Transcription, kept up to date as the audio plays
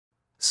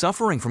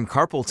Suffering from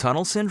carpal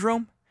tunnel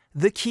syndrome?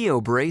 The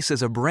Keo Brace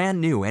is a brand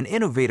new and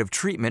innovative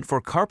treatment for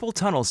carpal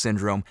tunnel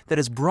syndrome that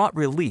has brought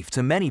relief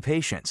to many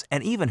patients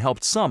and even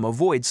helped some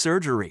avoid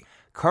surgery.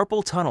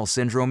 Carpal tunnel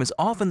syndrome is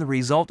often the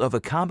result of a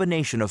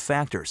combination of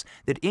factors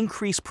that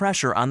increase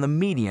pressure on the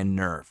median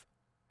nerve.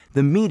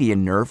 The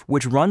median nerve,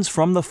 which runs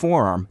from the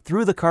forearm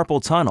through the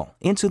carpal tunnel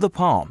into the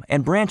palm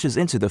and branches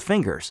into the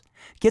fingers,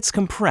 gets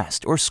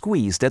compressed or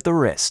squeezed at the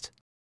wrist.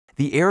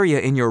 The area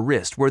in your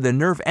wrist where the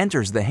nerve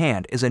enters the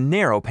hand is a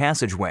narrow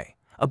passageway,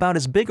 about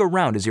as big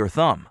around as your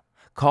thumb,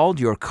 called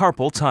your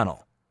carpal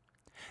tunnel.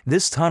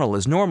 This tunnel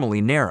is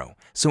normally narrow,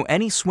 so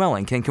any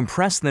swelling can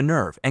compress the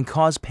nerve and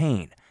cause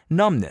pain,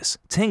 numbness,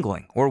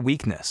 tingling, or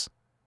weakness.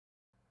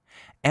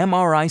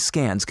 MRI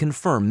scans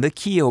confirm the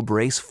Keo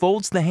Brace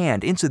folds the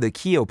hand into the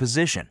Keo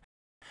position,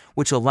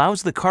 which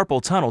allows the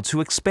carpal tunnel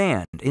to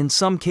expand, in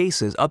some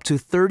cases up to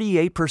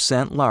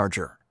 38%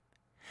 larger.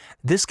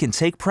 This can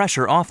take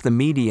pressure off the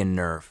median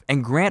nerve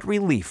and grant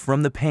relief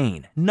from the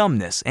pain,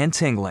 numbness, and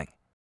tingling.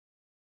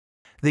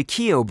 The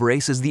Keo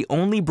Brace is the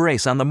only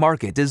brace on the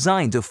market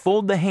designed to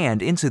fold the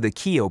hand into the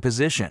Keo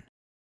position.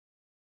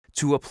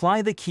 To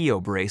apply the Keo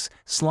Brace,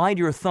 slide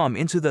your thumb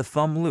into the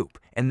thumb loop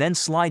and then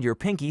slide your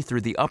pinky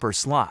through the upper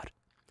slot.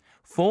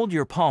 Fold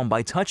your palm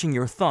by touching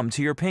your thumb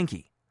to your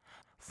pinky.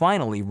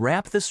 Finally,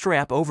 wrap the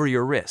strap over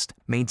your wrist,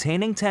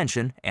 maintaining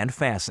tension, and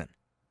fasten.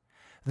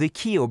 The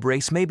Keo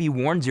Brace may be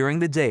worn during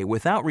the day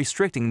without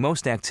restricting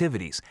most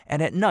activities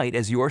and at night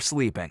as you are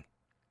sleeping.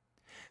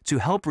 To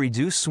help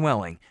reduce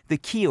swelling, the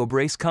Keo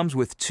Brace comes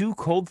with 2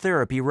 cold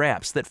therapy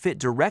wraps that fit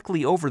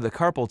directly over the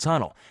carpal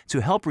tunnel to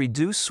help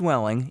reduce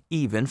swelling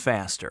even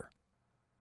faster.